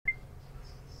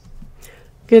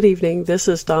Good evening. This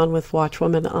is Dawn with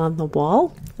Watchwoman on the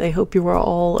Wall. I hope you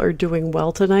all are doing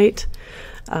well tonight.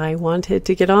 I wanted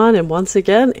to get on, and once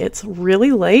again, it's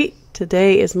really late.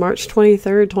 Today is March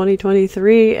 23rd,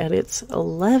 2023, and it's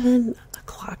 11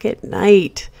 o'clock at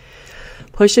night.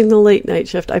 Pushing the late night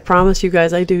shift. I promise you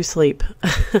guys I do sleep.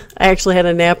 I actually had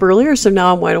a nap earlier, so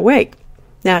now I'm wide awake,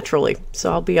 naturally.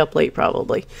 So I'll be up late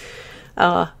probably.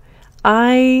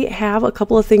 I have a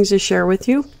couple of things to share with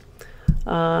you.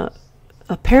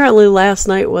 Apparently last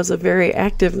night was a very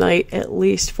active night, at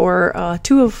least for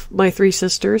two of my three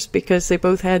sisters, because they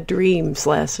both had dreams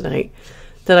last night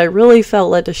that I really felt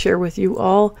led to share with you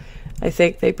all. I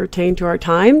think they pertain to our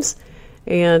times,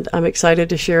 and I'm excited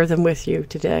to share them with you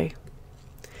today.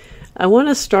 I want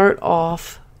to start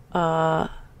off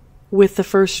with the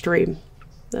first dream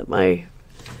that my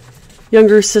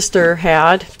younger sister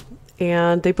had,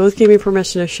 and they both gave me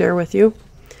permission to share with you.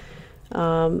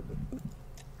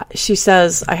 She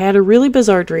says, I had a really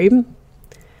bizarre dream.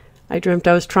 I dreamt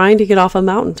I was trying to get off a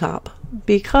mountaintop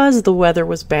because the weather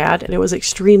was bad and it was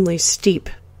extremely steep,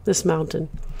 this mountain.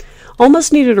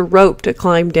 Almost needed a rope to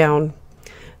climb down.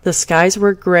 The skies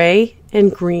were gray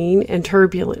and green and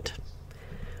turbulent.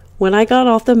 When I got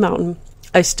off the mountain,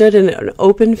 I stood in an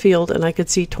open field and I could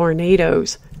see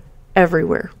tornadoes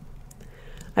everywhere.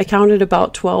 I counted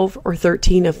about 12 or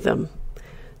 13 of them.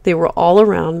 They were all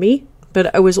around me,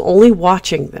 but I was only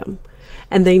watching them,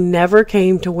 and they never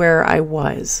came to where I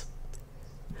was.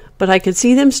 But I could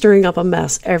see them stirring up a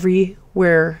mess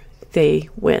everywhere they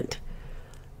went.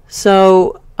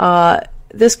 So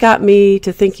this got me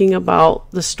to thinking about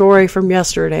the story from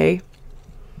yesterday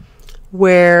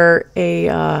where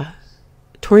a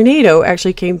tornado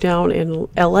actually came down in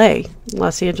LA,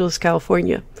 Los Angeles,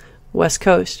 California, West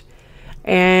Coast.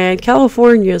 And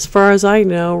California, as far as I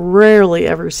know, rarely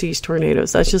ever sees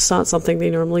tornadoes. That's just not something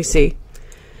they normally see.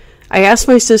 I asked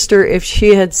my sister if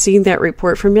she had seen that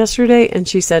report from yesterday, and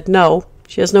she said no.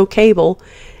 She has no cable,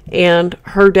 and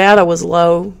her data was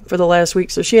low for the last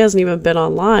week, so she hasn't even been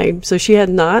online. So she had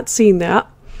not seen that.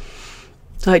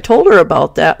 So I told her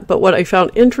about that, but what I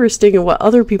found interesting and what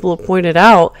other people have pointed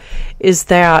out is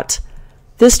that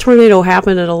this tornado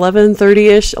happened at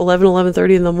 11:30-ish,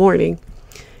 11:30 in the morning.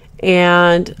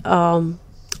 And on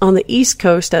the East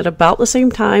Coast at about the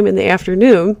same time in the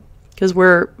afternoon, because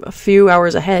we're a few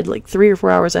hours ahead, like 3 or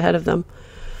 4 hours ahead of them,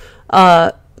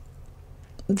 the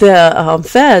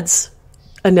feds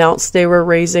announced they were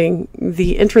raising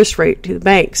the interest rate to the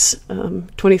banks,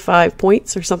 25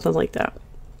 points or something like that.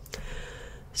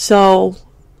 So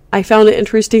I found it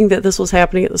interesting that this was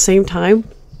happening at the same time,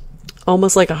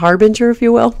 almost like a harbinger, if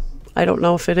you will. I don't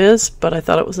know if it is, but I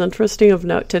thought it was interesting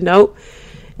to note.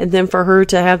 And then for her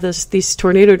to have this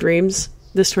tornado dream,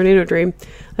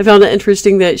 I found it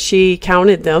interesting that she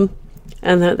counted them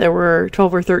and that there were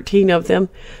 12 or 13 of them.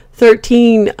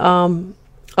 13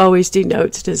 always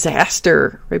denotes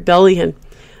disaster, rebellion.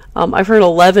 I've heard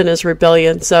 11 is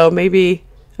rebellion, so maybe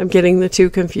I'm getting the two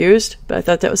confused, but I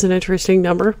thought that was an interesting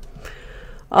number.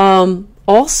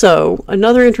 Also,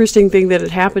 another interesting thing that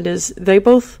had happened is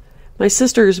my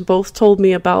sisters both told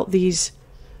me about these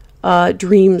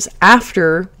dreams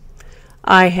after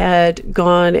I had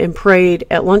gone and prayed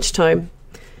at lunchtime.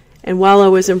 And while I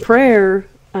was in prayer,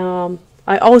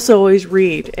 I also always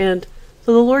read. And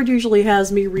so the Lord usually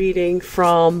has me reading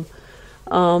from,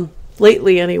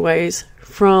 lately anyways,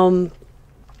 from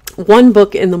one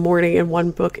book in the morning and one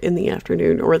book in the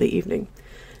afternoon or the evening.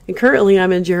 And currently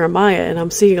I'm in Jeremiah, and I'm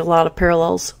seeing a lot of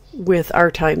parallels with our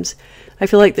times. I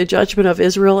feel like the judgment of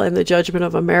Israel and the judgment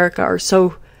of America are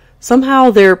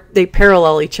somehow they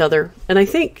parallel each other. And I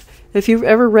think if you've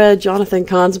ever read Jonathan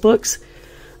Cahn's books,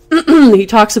 he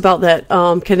talks about that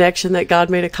connection that God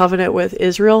made a covenant with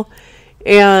Israel.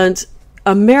 And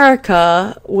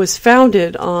America was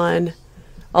founded on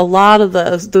a lot of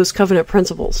those covenant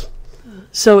principles.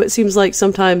 So it seems like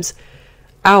sometimes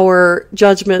our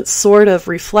judgments sort of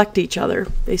reflect each other.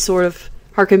 They sort of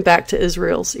harken back to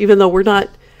Israel's, even though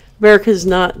America is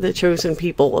not the chosen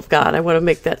people of God. I want to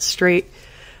make that straight.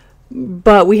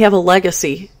 But we have a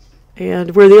legacy,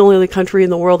 and we're the only other country in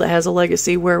the world that has a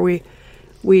legacy where we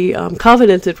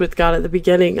covenanted with God at the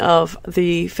beginning of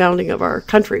the founding of our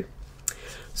country.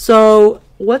 So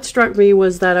what struck me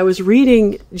was that I was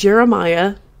reading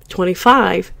Jeremiah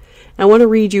 25. I want to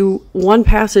read you one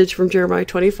passage from Jeremiah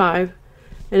 25,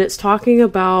 and it's talking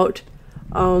about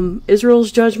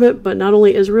Israel's judgment, but not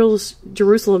only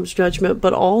Jerusalem's judgment,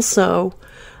 but also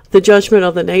the judgment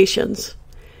of the nations.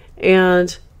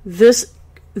 And this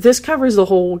covers the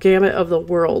whole gamut of the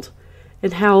world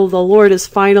and how the Lord has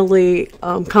finally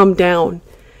come down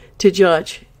to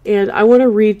judge. And I want to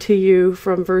read to you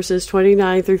from verses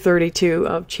 29 through 32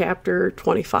 of chapter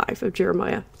 25 of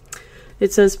Jeremiah.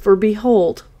 It says, "For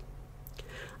behold,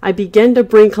 I begin to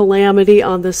bring calamity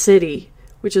on the city,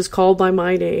 which is called by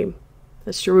my name."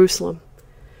 That's Jerusalem.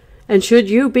 "And should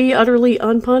you be utterly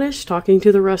unpunished," talking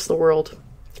to the rest of the world,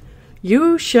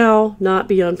 "you shall not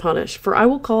be unpunished, for I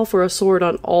will call for a sword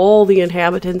on all the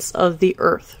inhabitants of the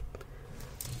earth,"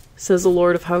 says the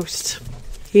Lord of hosts.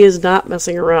 He is not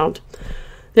messing around.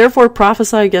 "Therefore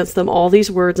prophesy against them all these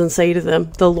words and say to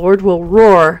them, the Lord will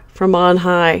roar from on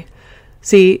high."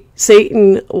 See,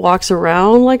 Satan walks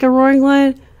around like a roaring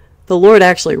lion. The Lord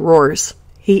actually roars.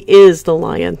 He is the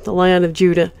Lion of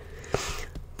Judah.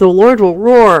 "The Lord will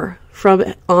roar from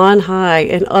on high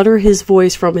and utter his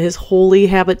voice from his holy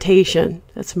habitation."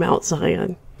 That's Mount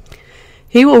Zion.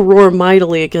 "He will roar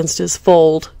mightily against his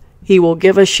fold. He will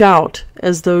give a shout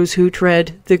as those who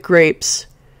tread the grapes."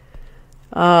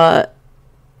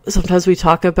 Sometimes we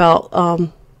talk about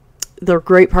the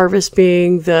grape harvest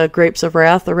being the grapes of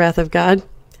wrath, the wrath of God.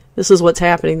 This is what's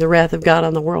happening, the wrath of God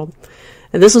on the world.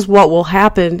 And this is what will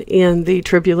happen in the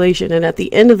tribulation. And at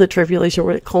the end of the tribulation,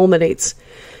 where it culminates,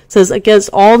 it says,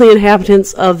 "Against all the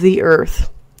inhabitants of the earth,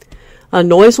 a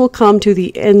noise will come to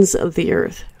the ends of the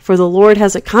earth. For the Lord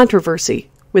has a controversy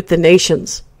with the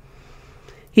nations.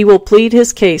 He will plead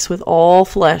his case with all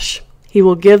flesh. He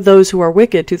will give those who are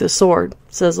wicked to the sword,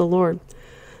 says the Lord.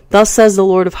 Thus says the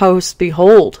Lord of hosts,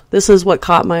 behold," this is what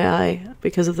caught my eye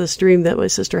because of this dream that my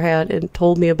sister had and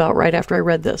told me about right after I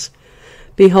read this.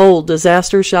 "Behold,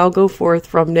 disaster shall go forth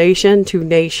from nation to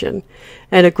nation,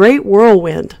 and a great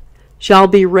whirlwind shall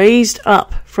be raised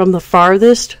up from the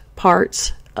farthest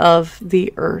parts of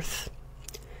the earth."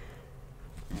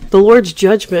 The Lord's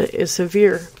judgment is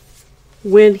severe.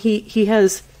 When he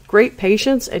has great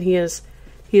patience, and he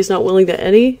is not willing that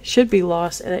any should be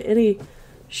lost and that any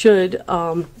should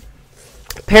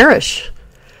perish,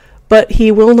 but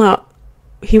he will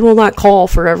not call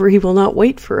forever. He will not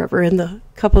wait forever, and the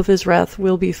cup of his wrath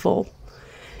will be full,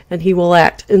 and he will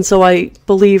act. And so I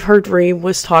believe her dream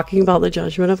was talking about the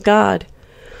judgment of God.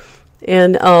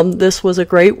 And this was a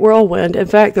great whirlwind. In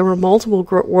fact, there were multiple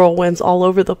whirlwinds all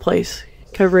over the place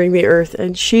covering the earth,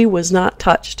 and she was not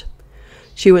touched.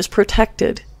 She was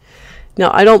protected.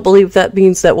 Now, I don't believe that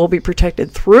means that we'll be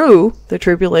protected through the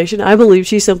tribulation. I believe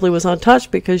she simply was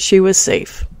untouched because she was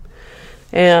safe.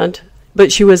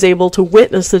 But she was able to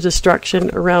witness the destruction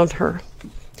around her.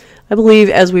 I believe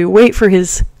as we wait for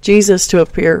his Jesus to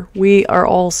appear, we are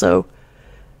also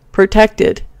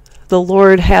protected. The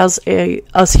Lord has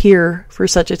us here for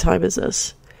such a time as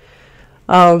this.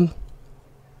 I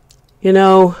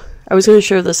was going to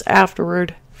share this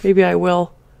afterward. Maybe I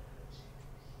will.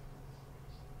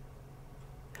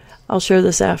 I'll share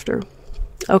this after.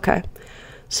 Okay.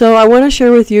 So I want to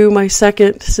share with you my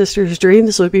second sister's dream.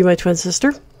 This would be my twin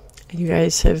sister. And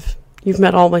you've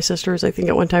met all my sisters, I think,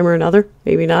 at one time or another.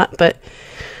 Maybe not, but.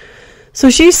 So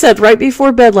she said right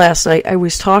before bed last night, I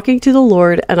was talking to the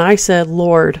Lord, and I said,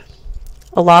 "Lord,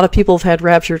 a lot of people have had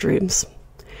rapture dreams.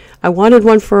 I wanted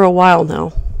one for a while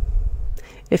now.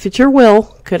 If it's your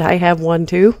will, could I have one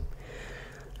too?"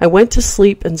 I went to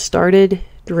sleep and started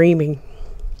dreaming.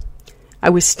 I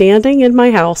was standing in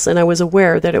my house, and I was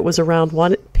aware that it was around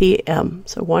 1 p.m.,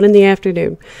 so 1 in the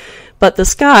afternoon. But the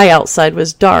sky outside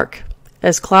was dark,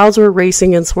 as clouds were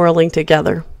racing and swirling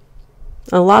together.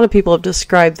 A lot of people have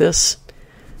described this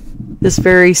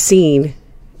very scene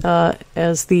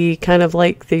as the kind of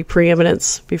like the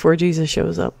preeminence before Jesus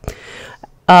shows up.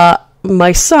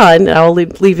 My son, I'll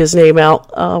leave his name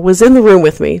out, was in the room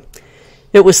with me.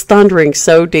 It was thundering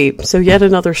so deep, so yet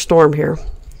another storm here.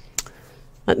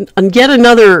 And yet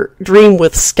another dream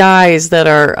with skies that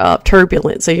are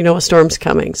turbulent, so you know a storm's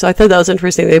coming. So I thought that was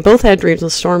interesting. They both had dreams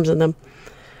with storms in them.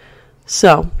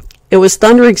 So it was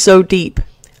thundering so deep.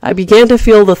 I began to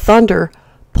feel the thunder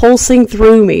pulsing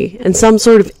through me and some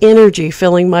sort of energy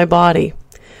filling my body.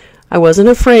 I wasn't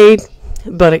afraid,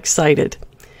 but excited.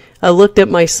 I looked at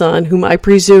my son, whom I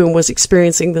presume was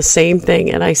experiencing the same thing,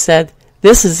 and I said,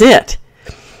 "This is it."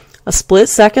 A split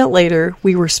second later,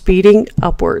 we were speeding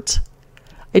upwards.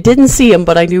 I didn't see him,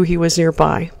 but I knew he was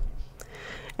nearby.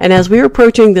 And as we were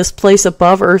approaching this place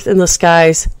above earth in the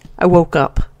skies, I woke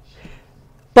up.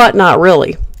 But not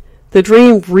really. The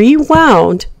dream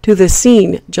rewound to the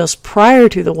scene just prior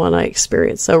to the one I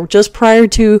experienced. So just prior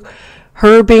to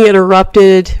her being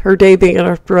interrupted, her day being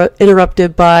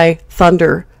interrupted by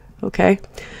thunder. Okay?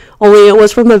 Only it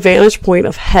was from the vantage point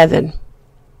of heaven.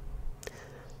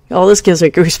 Oh, this gives me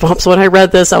goosebumps. When I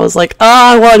read this, I was like,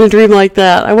 I want to dream like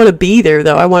that. I want to be there,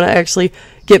 though. I want to actually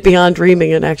get beyond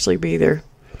dreaming and actually be there.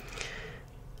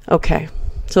 Okay.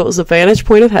 So it was the vantage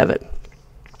point of heaven.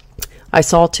 I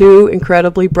saw two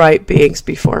incredibly bright beings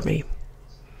before me.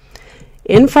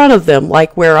 In front of them,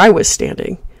 like where I was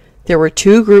standing, there were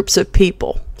two groups of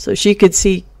people. So she could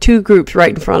see two groups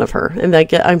right in front of her. And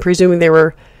I'm presuming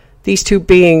these two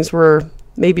beings were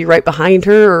maybe right behind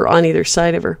her or on either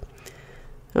side of her.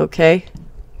 Okay?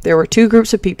 There were two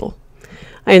groups of people.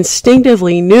 I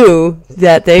instinctively knew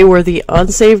that they were the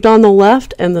unsaved on the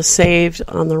left and the saved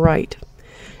on the right.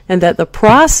 And that the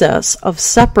process of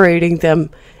separating them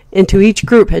into each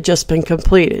group had just been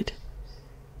completed.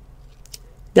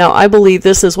 Now, I believe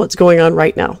this is what's going on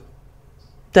right now.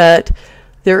 That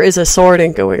there is a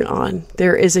sorting going on.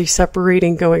 There is a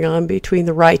separating going on between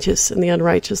the righteous and the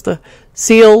unrighteous, the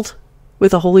sealed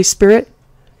with the Holy Spirit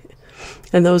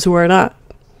and those who are not.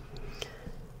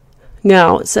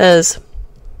 Now, it says,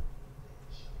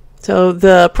 so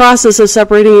the process of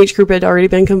separating each group had already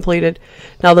been completed.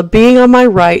 Now, the being on my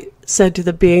right said to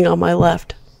the being on my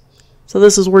left. So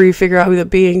this is where you figure out who the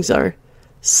beings are.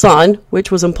 Son, which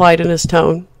was implied in his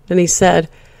tone. And he said,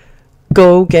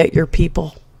 go get your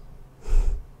people.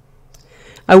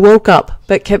 I woke up,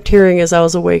 but kept hearing as I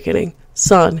was awakening,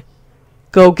 Son,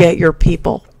 go get your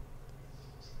people.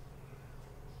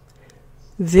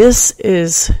 This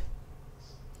is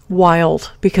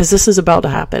wild, because this is about to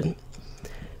happen.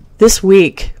 This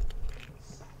week,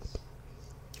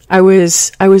 I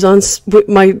was on,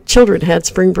 my children had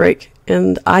spring break,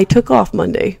 and I took off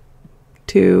Monday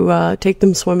to take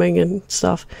them swimming and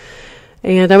stuff.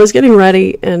 And I was getting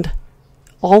ready, and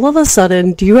all of a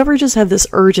sudden, do you ever just have this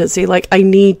urgency, like, I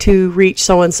need to reach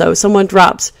so-and-so? Someone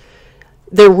drops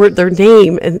their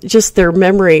name, and just their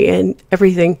memory and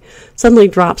everything suddenly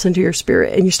drops into your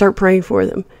spirit, and you start praying for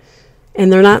them.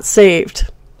 And they're not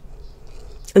saved.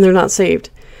 And they're not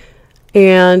saved.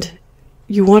 And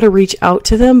you want to reach out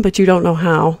to them, but you don't know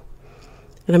how.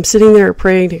 And I'm sitting there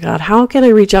praying to God, how can I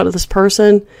reach out to this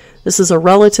person? This is a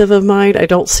relative of mine. I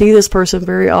don't see this person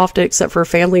very often except for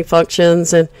family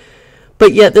functions.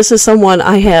 But yet this is someone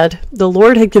the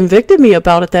Lord had convicted me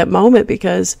about at that moment,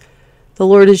 because the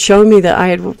Lord had shown me that I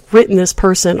had written this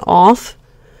person off.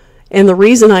 And the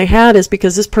reason I had is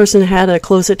because this person had a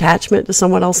close attachment to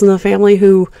someone else in the family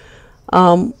who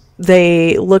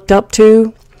they looked up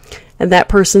to. And that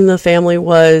person in the family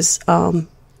was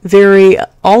very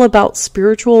all about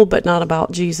spiritual, but not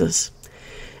about Jesus.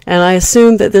 And I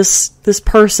assumed that this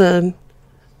person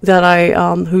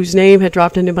that whose name had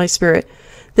dropped into my spirit,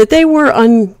 that they were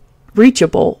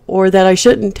unreachable, or that I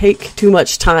shouldn't take too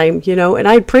much time, And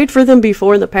I had prayed for them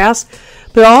before in the past,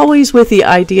 but always with the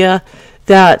idea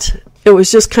that it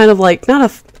was just kind of like, I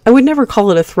would never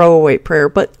call it a throwaway prayer,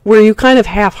 but where you kind of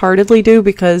half-heartedly do,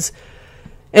 because,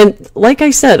 and like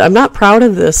I said, I'm not proud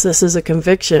of this. This is a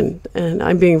conviction, and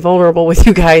I'm being vulnerable with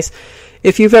you guys.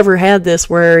 If you've ever had this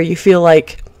where you feel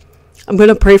like, I'm going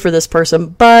to pray for this person,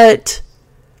 but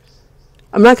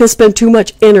I'm not going to spend too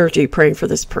much energy praying for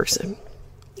this person,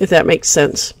 if that makes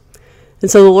sense. And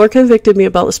so the Lord convicted me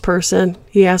about this person.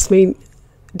 He asked me,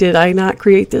 did I not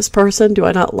create this person? Do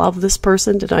I not love this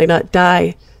person? Did I not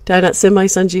die? Did I not send my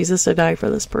son Jesus to die for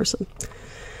this person?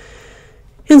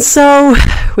 And so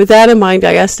with that in mind,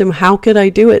 I asked him, how could I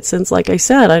do it? Since, like I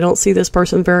said, I don't see this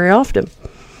person very often.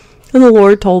 And the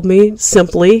Lord told me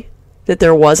simply that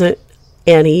there wasn't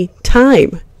any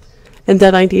time, and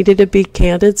that I needed to be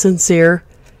candid, sincere,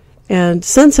 and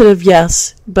sensitive,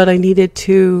 yes, but I needed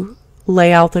to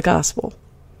lay out the gospel.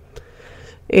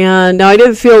 And now I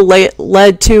didn't feel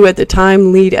led to at the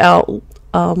time lead it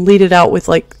out with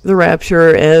like the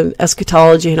rapture and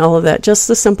eschatology and all of that, just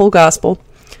the simple gospel.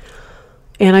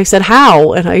 And I said,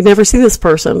 how? And I never see this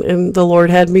person, and the Lord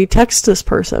had me text this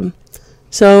person.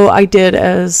 So I did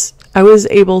as I was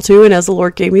able to, and as the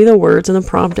Lord gave me the words and the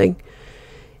prompting.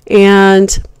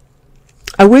 And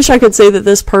I wish I could say that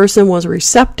this person was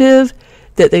receptive,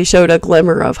 that they showed a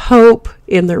glimmer of hope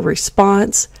in their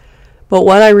response. But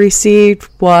what I received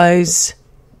was,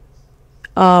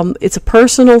 it's a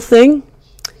personal thing,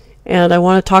 and I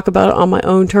want to talk about it on my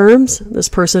own terms. This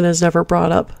person has never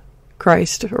brought up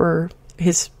Christ or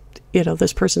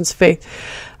this person's faith.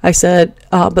 I said,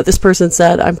 but this person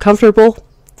said, I'm comfortable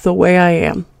the way I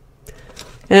am.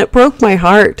 And it broke my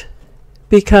heart,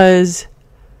 because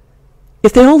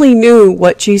if they only knew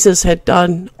what Jesus had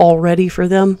done already for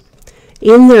them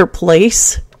in their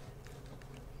place,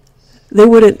 they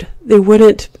wouldn't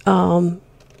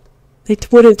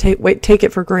take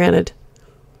it for granted.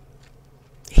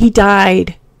 He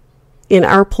died in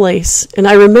our place. And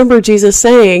I remember Jesus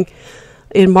saying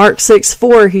in Mark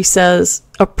 6:4, he says,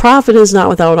 a prophet is not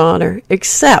without honor,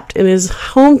 except in his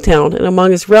hometown and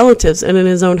among his relatives and in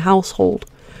his own household.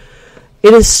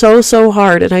 it is so, so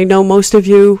hard. And I know most of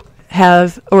you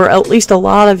have, or at least a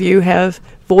lot of you have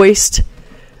voiced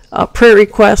prayer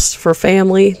requests for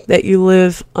family that you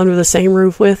live under the same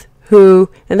roof with, and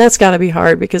that's got to be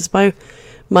hard, because my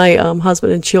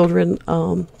husband and children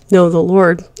know the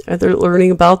Lord, and they're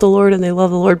learning about the Lord, and they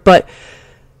love the Lord. But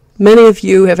many of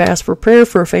you have asked for prayer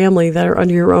for a family that are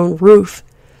under your own roof.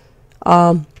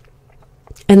 And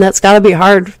that's got to be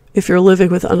hard if you're living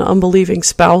with an unbelieving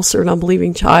spouse or an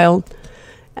unbelieving child,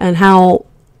 and how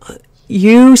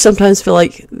you sometimes feel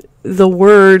like the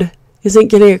word isn't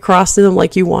getting across to them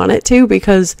like you want it to,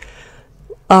 because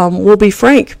we'll be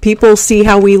frank, people see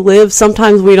how we live.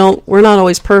 Sometimes we're not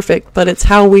always perfect, but it's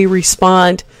how we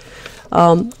respond.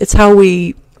 Sometimes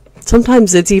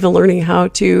it's even learning how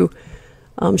to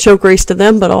show grace to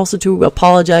them, but also to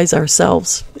apologize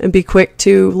ourselves, and be quick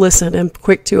to listen and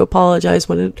quick to apologize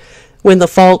when the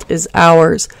fault is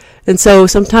ours. And so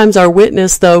sometimes our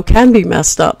witness, though, can be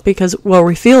messed up, because, well,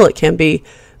 we feel it can be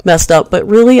messed up, but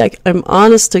really, I'm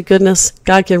honest to goodness,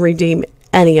 God can redeem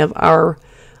any of our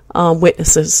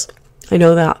witnesses. I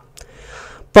know that.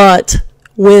 But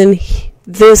when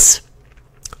this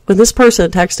person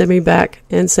texted me back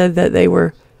and said that they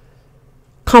were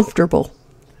comfortable,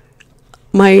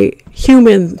 my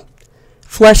human,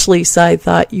 fleshly side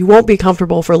thought, you won't be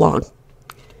comfortable for long.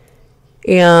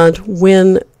 And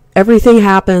when everything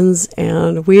happens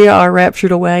and we are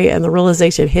raptured away and the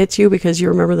realization hits you because you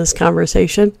remember this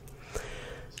conversation,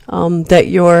 that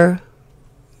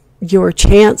your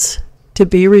chance to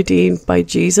be redeemed by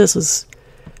Jesus is,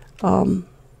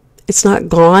 it's not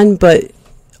gone, but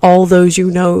all those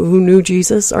you know who knew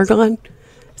Jesus are gone.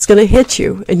 It's going to hit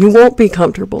you, and you won't be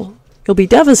comfortable. You'll be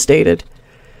devastated.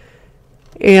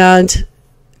 And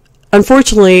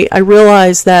unfortunately, I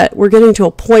realize that we're getting to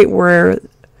a point where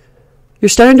you're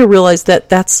starting to realize that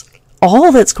that's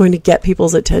all that's going to get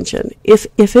people's attention. If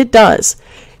it does,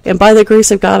 and by the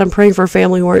grace of God, I'm praying for a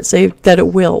family who aren't saved, that it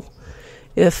will.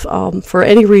 If for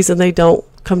any reason they don't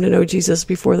come to know Jesus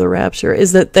before the rapture,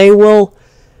 is that they will,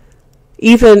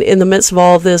 even in the midst of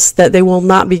all of this, that they will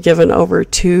not be given over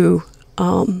to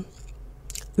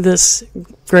this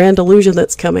grand delusion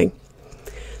that's coming.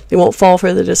 They won't fall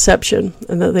for the deception,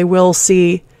 and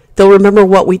that they'll remember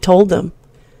what we told them,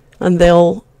 and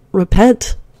they'll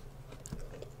repent.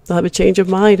 They'll have a change of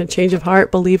mind, a change of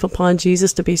heart, believe upon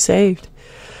Jesus to be saved.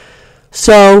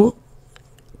 So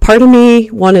part of me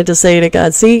wanted to say to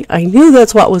God, see, I knew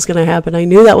that's what was going to happen. I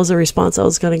knew that was the response I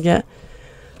was going to get.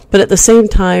 But at the same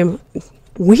time,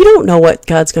 we don't know what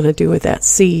God's going to do with that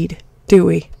seed, do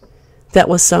we? That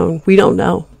was sown. We don't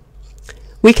know.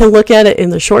 We can look at it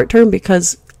in the short term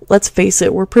because, let's face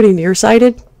it, we're pretty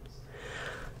nearsighted.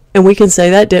 And we can say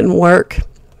that didn't work.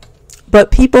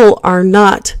 But people are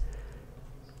not.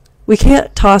 We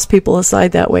can't toss people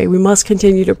aside that way. We must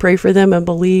continue to pray for them and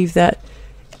believe that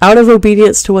out of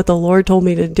obedience to what the Lord told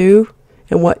me to do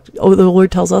and what the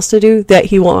Lord tells us to do, that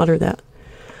He will honor that.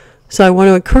 So I want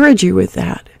to encourage you with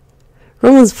that.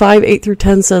 Romans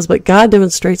 5:8-10 says, but God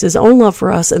demonstrates His own love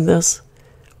for us in this,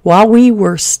 while we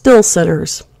were still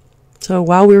sinners. So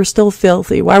while we were still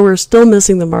filthy, while we were still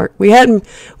missing the mark, we hadn't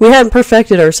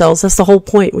perfected ourselves. That's the whole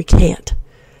point. We can't.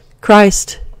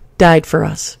 Christ died for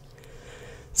us.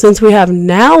 Since we have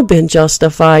now been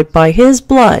justified by His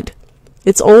blood,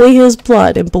 it's only His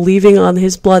blood and believing on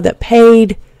His blood that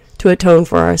paid to atone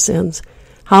for our sins,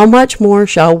 how much more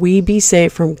shall we be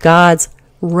saved from God's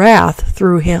wrath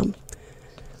through Him?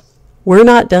 We're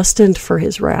not destined for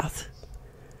His wrath.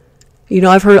 You know,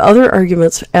 I've heard other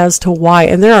arguments as to why,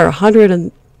 and there are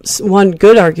 101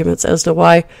 good arguments as to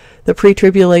why the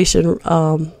pre-tribulation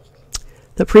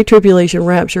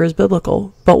rapture is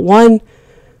biblical. But one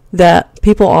that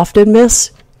people often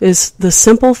miss is the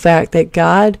simple fact that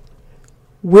God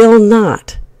will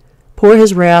not pour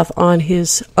His wrath on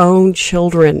His own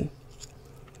children.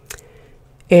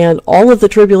 And all of the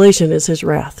tribulation is His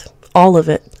wrath. All of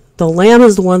it. The Lamb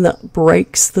is the one that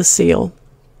breaks the seal,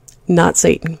 not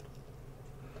Satan.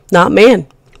 Not man.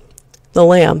 The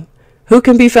Lamb. Who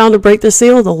can be found to break the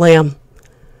seal? The Lamb.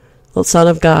 The Son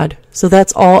of God. So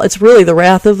that's all. It's really the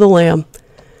wrath of the Lamb.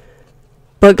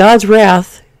 But God's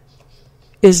wrath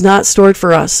is not stored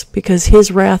for us, because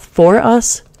His wrath for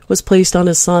us was placed on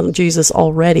His Son Jesus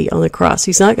already on the cross.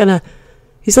 He's not gonna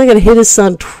hit His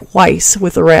Son twice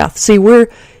with the wrath. See,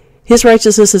 His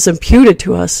righteousness is imputed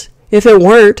to us. If it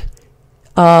weren't,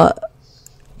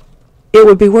 it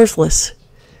would be worthless.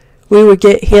 We would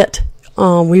get hit.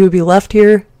 We would be left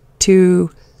here to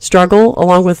struggle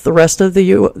along with the rest of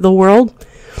the world.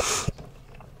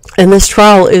 And this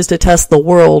trial is to test the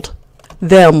world,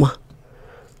 them.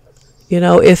 You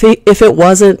know, if it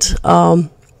wasn't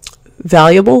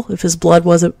valuable, if his blood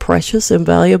wasn't precious and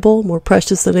valuable, more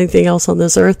precious than anything else on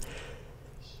this earth,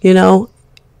 we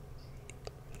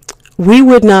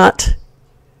would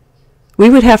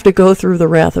have to go through the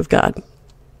wrath of God.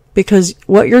 Because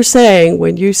what you're saying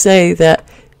when you say that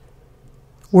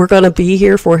we're going to be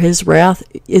here for his wrath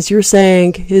is you're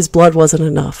saying his blood wasn't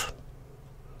enough.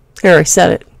 Here, I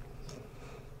said it.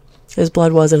 His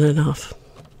blood wasn't enough.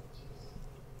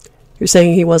 You're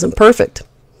saying he wasn't perfect.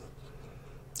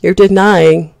 You're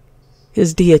denying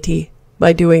his deity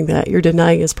by doing that. You're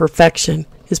denying his perfection,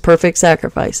 his perfect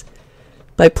sacrifice,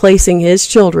 by placing his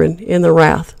children in the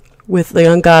wrath with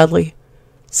the ungodly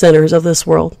sinners of this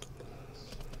world.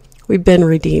 We've been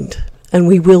redeemed, and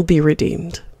we will be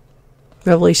redeemed.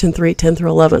 Revelation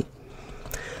 3:10-11.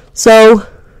 So,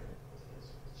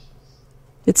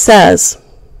 it says,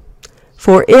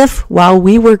 for if, while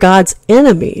we were God's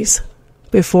enemies,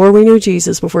 before we knew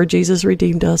Jesus, before Jesus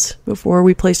redeemed us, before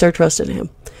we placed our trust in him,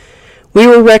 we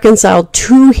were reconciled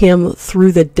to him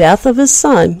through the death of his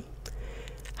Son,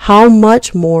 how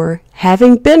much more,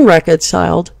 having been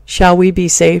reconciled, shall we be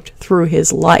saved through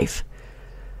his life?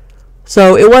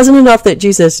 So it wasn't enough that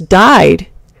Jesus died.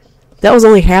 That was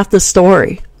only half the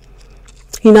story.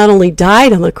 He not only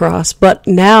died on the cross, but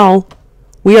now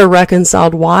we are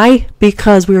reconciled. Why?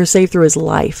 Because we were saved through his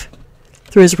life,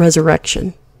 through his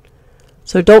resurrection.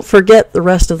 So don't forget the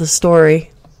rest of the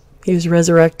story. He was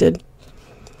resurrected.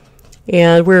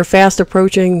 And we're fast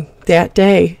approaching that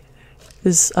day.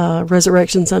 His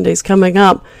Resurrection Sunday is coming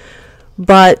up.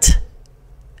 But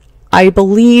I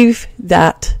believe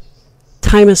that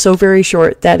time is so very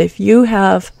short that if you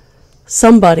have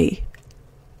somebody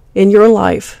in your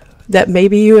life that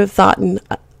maybe you have thought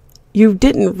you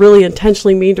didn't really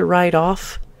intentionally mean to write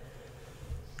off,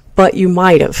 but you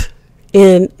might have,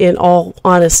 in all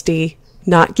honesty,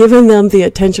 not given them the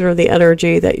attention or the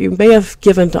energy that you may have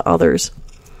given to others.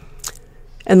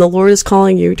 And the Lord is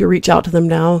calling you to reach out to them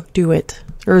now. Do it.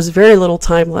 There is very little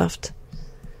time left.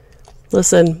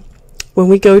 Listen, when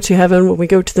we go to heaven, when we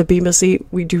go to the Bema seat,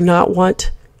 we do not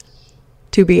want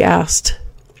to be asked.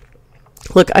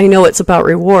 Look, I know it's about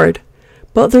reward,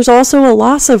 but there's also a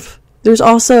loss of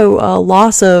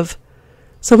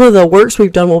some of the works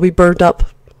we've done will be burned up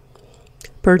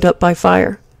by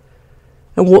fire.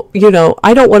 And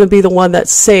I don't want to be the one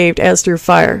that's saved as through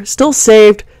fire, still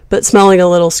saved, but smelling a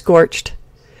little scorched.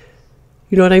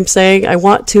 You know what I'm saying? I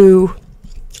want to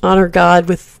honor God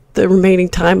with the remaining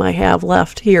time I have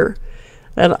left here.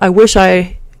 And I wish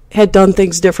I had done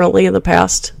things differently in the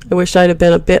past. I wish I'd have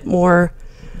been a bit more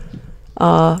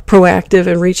proactive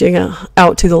in reaching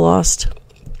out to the lost.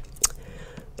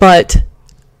 But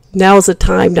now's the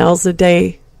time, now's the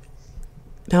day,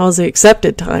 now is the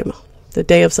accepted time, the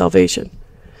day of salvation.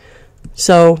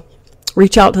 So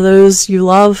reach out to those you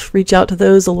love, reach out to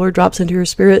those the Lord drops into your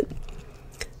spirit,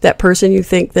 that person you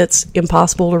think that's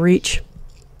impossible to reach.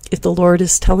 If the Lord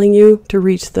is telling you to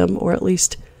reach them, or at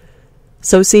least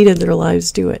sow seed in their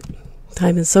lives, do it.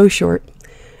 Time is so short.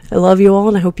 I love you all,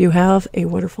 and I hope you have a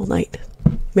wonderful night.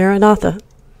 Maranatha.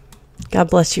 God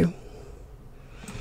bless you.